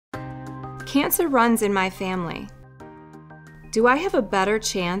Cancer runs in my family. Do I have a better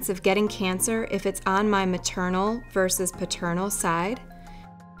chance of getting cancer if it's on my maternal versus paternal side?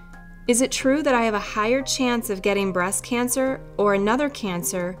 Is it true that I have a higher chance of getting breast cancer or another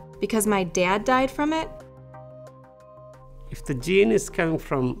cancer because my dad died from it? If the gene is coming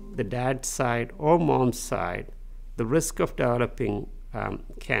from the dad's side or mom's side, the risk of developing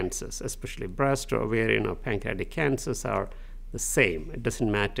cancers, especially breast or ovarian or pancreatic cancers, are the same. It doesn't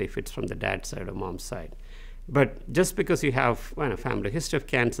matter if it's from the dad's side or mom's side. But just because you have a family history of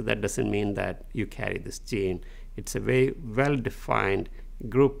cancer, that doesn't mean that you carry this gene. It's a very well-defined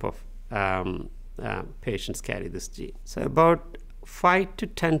group of patients carry this gene. So about 5 to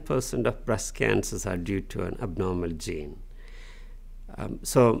 10% of breast cancers are due to an abnormal gene.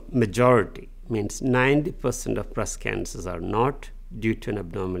 So majority means 90% of breast cancers are not due to an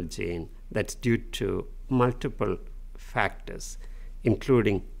abnormal gene. That's due to multiple factors,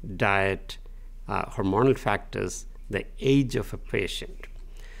 including diet, hormonal factors, the age of a patient.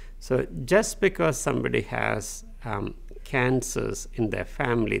 So just because somebody has cancers in their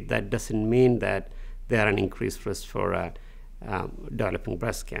family, that doesn't mean that they are an increased risk for developing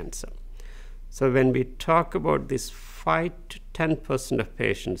breast cancer. So when we talk about this 5 to 10% of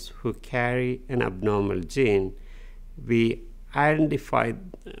patients who carry an abnormal gene, we identify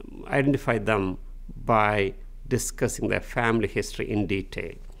them by discussing their family history in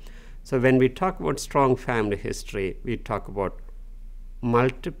detail. So when we talk about strong family history, we talk about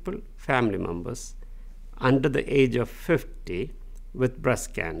multiple family members under the age of 50 with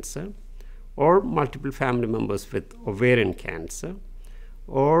breast cancer, or multiple family members with ovarian cancer,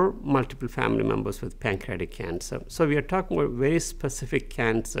 or multiple family members with pancreatic cancer. So we are talking about very specific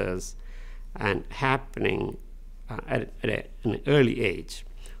cancers and happening at an early age.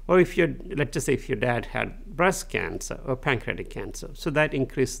 Or if let's just say if your dad had breast cancer or pancreatic cancer, so that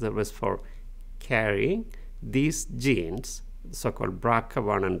increases the risk for carrying these genes, so-called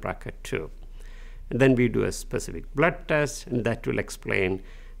BRCA1 and BRCA2. And then we do a specific blood test, and that will explain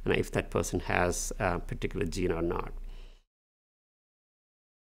if that person has a particular gene or not.